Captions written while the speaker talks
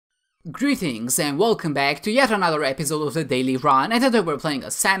Greetings and welcome back to yet another episode of the Daily Run, and today we're playing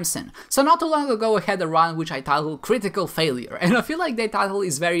as Samson. So not too long ago I had a run which I titled Critical Failure, and I feel like that title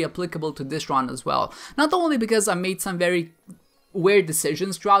is very applicable to this run as well. Not only because I made some very weird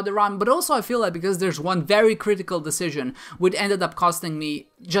decisions throughout the run, but also I feel like because there's one very critical decision which ended up costing me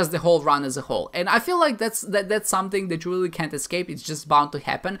just the whole run as a whole. And I feel like that's something that you really can't escape, it's just bound to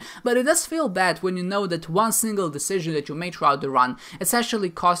happen, but it does feel bad when you know that one single decision that you made throughout the run essentially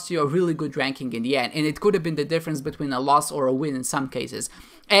cost you a really good ranking in the end, and it could have been the difference between a loss or a win in some cases.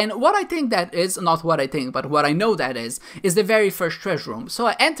 And what I think that is, not what I think, but what I know that is the very first treasure room. So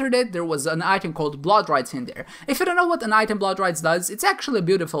I entered it, there was an item called Blood Rights in there. If you don't know what an item Blood Rights does, it's actually a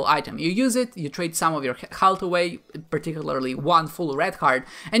beautiful item. You use it, you trade some of your health away, particularly one full red card,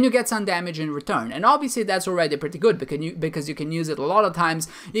 and you get some damage in return. And obviously that's already pretty good because you can use it a lot of times.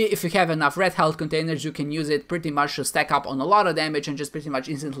 If you have enough red health containers, you can use it pretty much to stack up on a lot of damage and just pretty much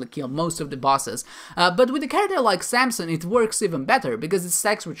instantly kill most of the bosses. But with a character like Samson, it works even better because it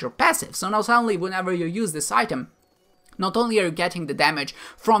stacks with your passive. So now suddenly whenever you use this item, not only are you getting the damage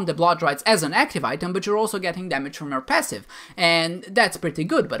from the Blood Rights as an active item, but you're also getting damage from your passive. And that's pretty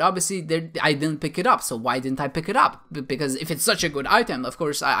good, but obviously I didn't pick it up. So why didn't I pick it up? Because if it's such a good item, of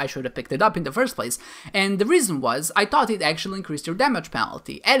course I should have picked it up in the first place. And the reason was, I thought it actually increased your damage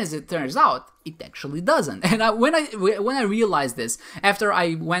penalty. And as it turns out, it actually doesn't. And when I realized this, after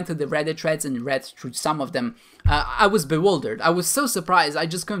I went to the Reddit threads and read through some of them, I was bewildered. I was so surprised, I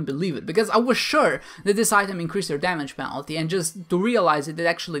just couldn't believe it, because I was sure that this item increased your damage penalty, and just to realize it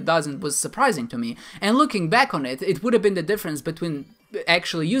actually doesn't was surprising to me. And looking back on it, it would have been the difference between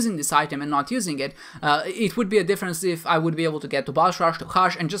actually using this item and not using it. It would be a difference if I would be able to get to Boss Rush, to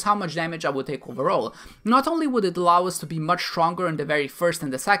Hush, and just how much damage I would take overall. Not only would it allow us to be much stronger on the very first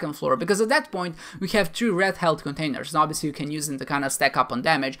and the second floor, because at that point we have 2 red health containers, and obviously you can use them to kind of stack up on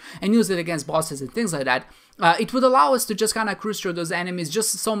damage and use it against bosses and things like that. It would allow us to just kind of cruise through those enemies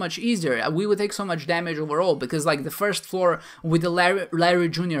just so much easier. We would take so much damage overall, because like the first floor with the Larry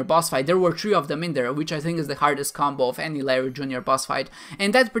Jr. boss fight, there were 3 of them in there, which I think is the hardest combo of any Larry Jr. boss fight.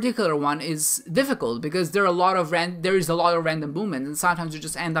 And that particular one is difficult because there is a lot of random movement, and sometimes you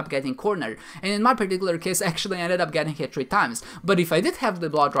just end up getting cornered. And in my particular case, I actually ended up getting hit 3 times. But if I did have the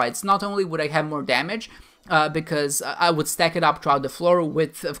Blood Rights, not only would I have more damage, because I would stack it up throughout the floor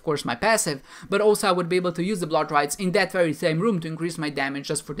with, of course, my passive, but also I would be able to use the Blood Rights in that very same room to increase my damage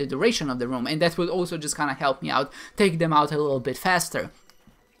just for the duration of the room, and that would also just kind of help me out, take them out a little bit faster.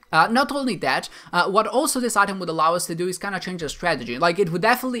 Not only that, what also this item would allow us to do is kind of change our strategy. Like, it would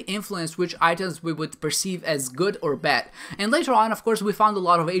definitely influence which items we would perceive as good or bad. And later on, of course, we found a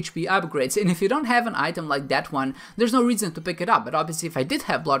lot of HP upgrades, and if you don't have an item like that one, there's no reason to pick it up. But obviously, if I did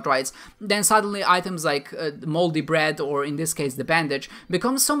have Blood Rights, then suddenly items like Moldy Bread, or in this case the Bandage,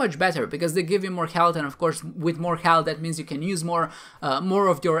 become so much better because they give you more health, and of course, with more health, that means you can use more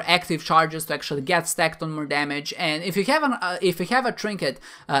of your active charges to actually get stacked on more damage. And if you have a trinket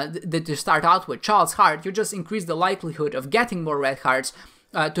that you start out with, Child's Heart, you just increase the likelihood of getting more red hearts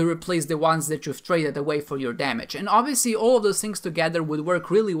to replace the ones that you've traded away for your damage. And obviously all of those things together would work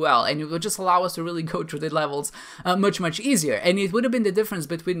really well, and it would just allow us to really go through the levels much easier. And it would have been the difference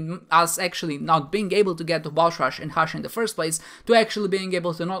between us actually not being able to get to Boss Rush and Hush in the first place, to actually being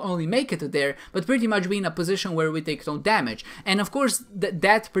able to not only make it to there, but pretty much be in a position where we take no damage. And of course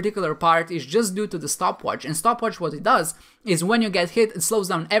that particular part is just due to the stopwatch, and stopwatch, what it does is when you get hit, it slows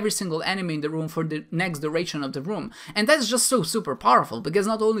down every single enemy in the room for the next duration of the room. And that's just so super powerful, because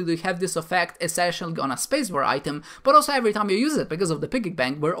not only do you have this effect essentially on a spacebar item, but also every time you use it, because of the piggy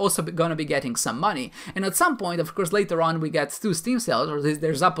bank, we're also gonna be getting some money. And at some point, of course, later on we get 2 Steam sales, or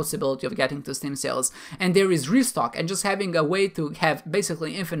there's a possibility of getting 2 Steam sales, and there is restock, and just having a way to have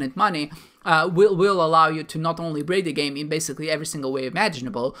basically infinite money will allow you to not only break the game in basically every single way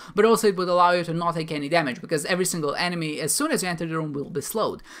imaginable, but also it would allow you to not take any damage, because every single enemy, as soon as you enter the room, will be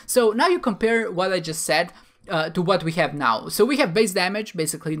slowed. So now you compare what I just said to what we have now. So we have base damage,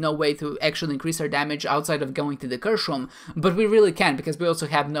 basically no way to actually increase our damage outside of going to the curse room, but we really can, because we also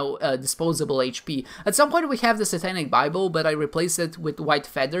have no disposable HP. At some point we have the Satanic Bible, but I replaced it with White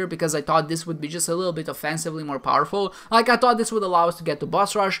Feather because I thought this would be just a little bit offensively more powerful. Like, I thought this would allow us to get to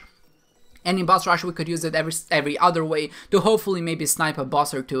Boss Rush, And in boss rush, we could use it every other way to hopefully maybe snipe a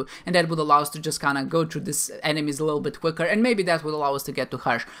boss or two, and that would allow us to just kind of go through these enemies a little bit quicker, and maybe that would allow us to get to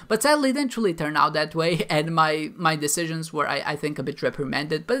Harsh. But sadly, it didn't really turn out that way, and my decisions were, I think, a bit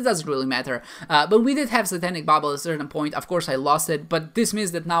reprimanded, but it doesn't really matter. But we did have Satanic Bubble at a certain point. Of course, I lost it, but this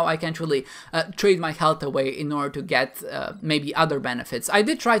means that now I can't really trade my health away in order to get maybe other benefits. I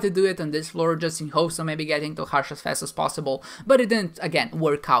did try to do it on this floor just in hopes of maybe getting to Harsh as fast as possible, but it didn't, again,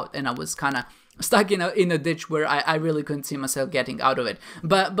 work out, and I was kind of stuck in a ditch where I really couldn't see myself getting out of it.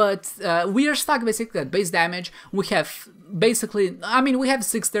 But we are stuck basically at base damage. We have basically, I mean, we have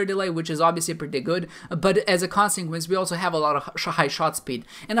 6 delay, which is obviously pretty good, but as a consequence, we also have a lot of high shot speed.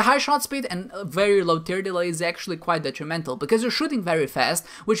 And the high shot speed and very low tier delay is actually quite detrimental, because you're shooting very fast,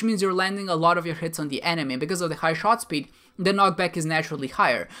 which means you're landing a lot of your hits on the enemy. Because of the high shot speed, the knockback is naturally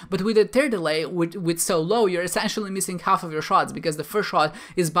higher. But with the tier delay, with so low, you're essentially missing half of your shots, because the first shot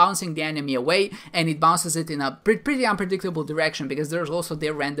is bouncing the enemy away, and it bounces it in a pretty unpredictable direction, because there's also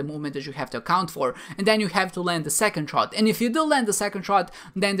their random movement that you have to account for, and then you have to land the second shot. And if you do land the second shot,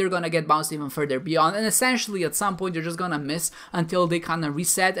 then they're gonna get bounced even further beyond, and essentially at some point you're just gonna miss until they kind of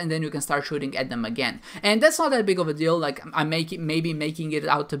reset, and then you can start shooting at them again. And that's not that big of a deal. Like, I'm maybe making it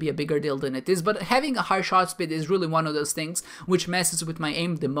out to be a bigger deal than it is, but having a high shot speed is really one of those things which messes with my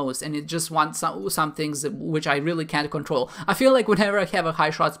aim the most, and it just wants some things which I really can't control. I feel like whenever I have a high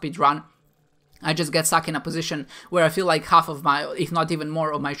shot speed run, I just get stuck in a position where I feel like half of my, if not even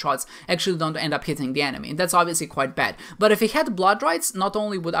more of my shots, actually don't end up hitting the enemy. And that's obviously quite bad. But if we had blood rights, not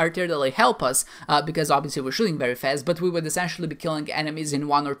only would our tier delay help us, because obviously we're shooting very fast, but we would essentially be killing enemies in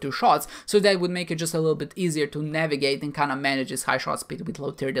 1 or 2 shots, so that would make it just a little bit easier to navigate and kind of manage this high shot speed with low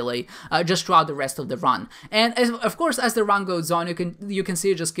tier delay just throughout the rest of the run. And of course, as the run goes on, you can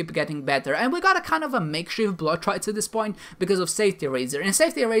see it just keep getting better. And we got a kind of a makeshift blood rights at this point because of Safety Razor. And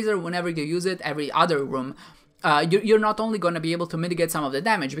Safety Razor, whenever you use it, every other room, you're not only going to be able to mitigate some of the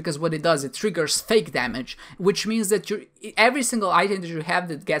damage, because what it does, it triggers fake damage, which means that every single item that you have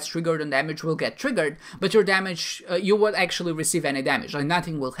that gets triggered on damage will get triggered, but your damage, you won't actually receive any damage, like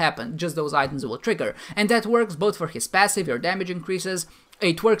nothing will happen, just those items will trigger. And that works both for his passive, your damage increases,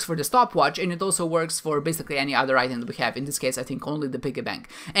 it works for the stopwatch, and it also works for basically any other item that we have. In this case, I think only the piggy bank.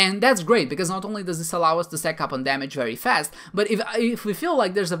 And that's great, because not only does this allow us to stack up on damage very fast, but if we feel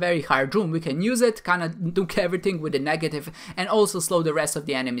like there's a very hard room, we can use it, kind of nuke everything with a negative, and also slow the rest of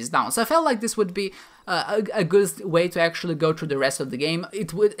the enemies down. So I felt like this would be a good way to actually go through the rest of the game.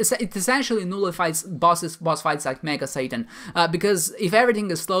 It essentially nullifies boss fights like Mega Satan, because if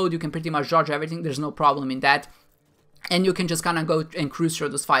everything is slowed, you can pretty much dodge everything, there's no problem in that. And you can just kind of go and cruise through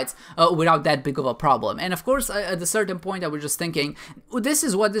those fights without that big of a problem. And of course, at a certain point, I was just thinking, this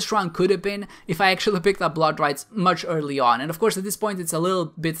is what this run could have been if I actually picked up blood rights much early on. And of course, at this point, it's a little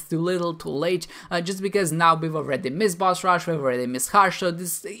bit too little, too late, just because now we've already missed boss rush, we've already missed Harsh. So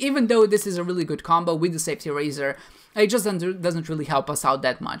this, even though this is a really good combo with the Safety Razor, it just doesn't really help us out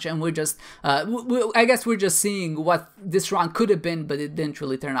that much, and we're just, I guess we're just seeing what this run could have been, but it didn't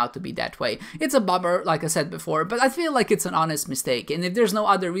really turn out to be that way. It's a bummer, like I said before, but I feel like it's an honest mistake, and if there's no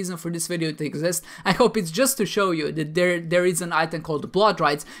other reason for this video to exist, I hope it's just to show you that there is an item called Blood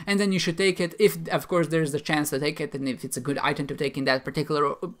Rights, and then you should take it if, of course, there's the chance to take it, and if it's a good item to take in that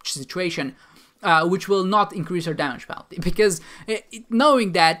particular situation. Which will not increase your damage penalty, because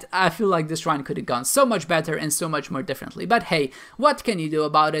knowing that, I feel like this run could have gone so much better and so much more differently. But hey, what can you do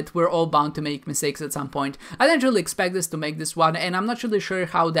about it? We're all bound to make mistakes at some point. I didn't really expect this to make this one, and I'm not really sure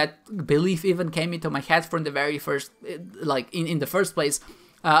how that belief even came into my head from the very first, like in the first place.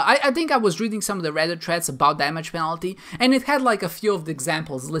 I think I was reading some of the Reddit threads about damage penalty, and it had like a few of the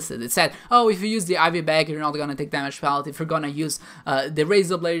examples listed. It said, oh, if you use the Ivy Bag, you're not gonna take damage penalty. If you're gonna use the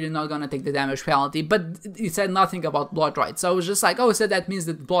Razor Blade, you're not gonna take the damage penalty. But it said nothing about Blood Rights. So I was just like, oh, so that means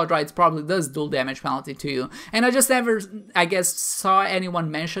that Blood Rights probably does dual damage penalty to you. And I just never, I guess, saw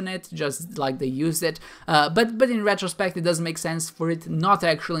anyone mention it, just like they used it. But in retrospect, it does make sense for it not to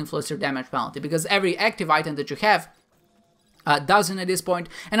actually influence your damage penalty, because every active item that you have doesn't at this point,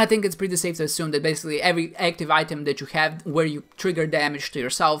 and I think it's pretty safe to assume that basically every active item that you have where you trigger damage to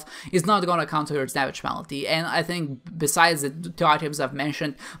yourself is not going to count towards damage penalty. And I think besides the 2 items I've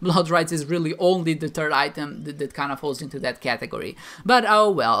mentioned, Blood Rights is really only the 3rd item that kind of falls into that category. But oh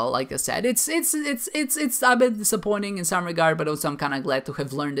well, like I said, it's a bit disappointing in some regard, but also I'm kind of glad to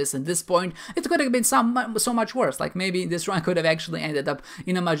have learned this at this point. It could have been so much worse. Like maybe this run could have actually ended up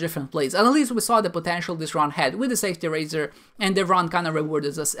in a much different place. And at least we saw the potential this run had with the Safety Razor and the run kind of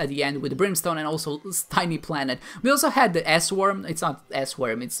rewarded us at the end with Brimstone and also Tiny Planet. We also had the S-Worm. It's not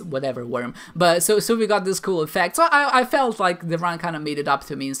S-Worm, it's whatever worm. But so we got this cool effect. So I felt like the run kind of made it up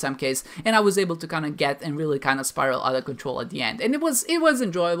to me in some case, and I was able to kind of get and really kind of spiral out of control at the end. And it was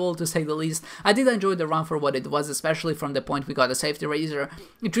enjoyable, to say the least. I did enjoy the run for what it was, especially from the point we got a safety razor.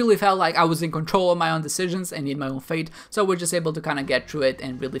 It really felt like I was in control of my own decisions and in my own fate, so we're just able to kind of get through it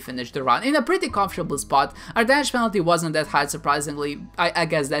and really finish the run in a pretty comfortable spot. Our damage penalty wasn't that high, surprisingly. I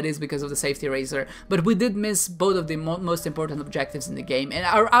guess that is because of the safety razor, but we did miss both of the most important objectives in the game, and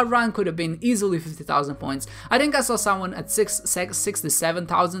our run could have been easily 50,000 points. I think I saw someone at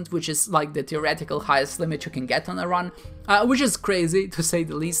 67,000, which is like the theoretical highest limit you can get on a run, which is crazy to say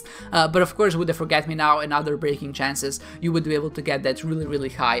the least, but of course with the Forget Me Now and other breaking chances, you would be able to get that really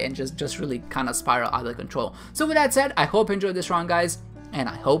high and just really kind of spiral out of control. So with that said, I hope you enjoyed this run, guys, and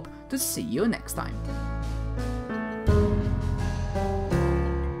I hope to see you next time.